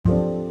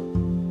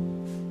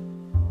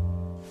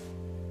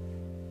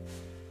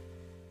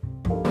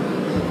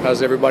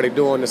How's everybody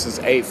doing? This is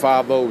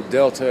 850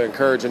 Delta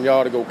encouraging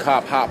y'all to go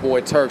cop Hot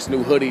Boy Turk's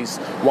new hoodies,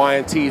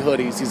 Y&T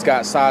hoodies. He's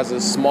got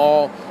sizes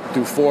small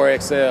through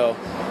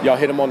 4XL. Y'all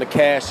hit him on the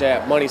Cash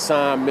App, money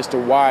sign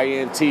Mr.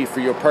 Y&T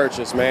for your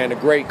purchase, man. A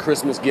great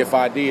Christmas gift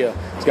idea.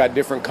 It's got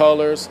different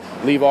colors.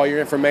 Leave all your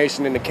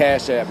information in the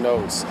Cash App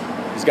notes.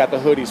 He's got the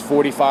hoodies,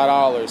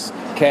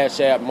 $45.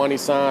 Cash App, money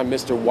sign,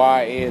 Mr.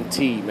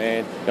 Y&T,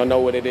 man. Y'all know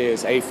what it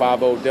is.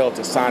 850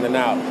 Delta signing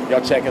out.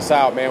 Y'all check us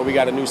out, man. We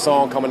got a new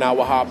song coming out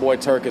with Hot Boy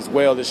Turk as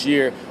well this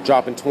year,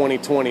 dropping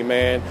 2020,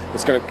 man.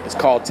 It's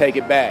called Take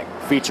It Back,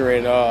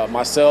 featuring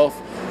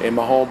myself and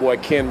my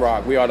homeboy Ken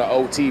Rock. We are the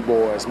OT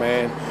boys,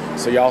 man.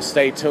 So y'all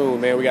stay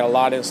tuned, man. We got a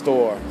lot in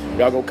store.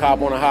 Y'all go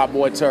cop on the Hot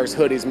Boy Turks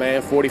hoodies,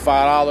 man.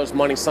 $45,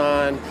 money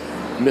sign,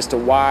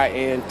 Mr.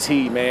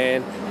 Y&T,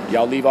 man.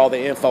 Y'all leave all the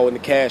info in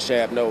the Cash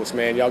App notes,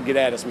 man. Y'all get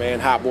at us,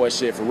 man. Hot boy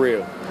shit for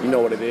real. You know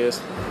what it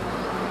is.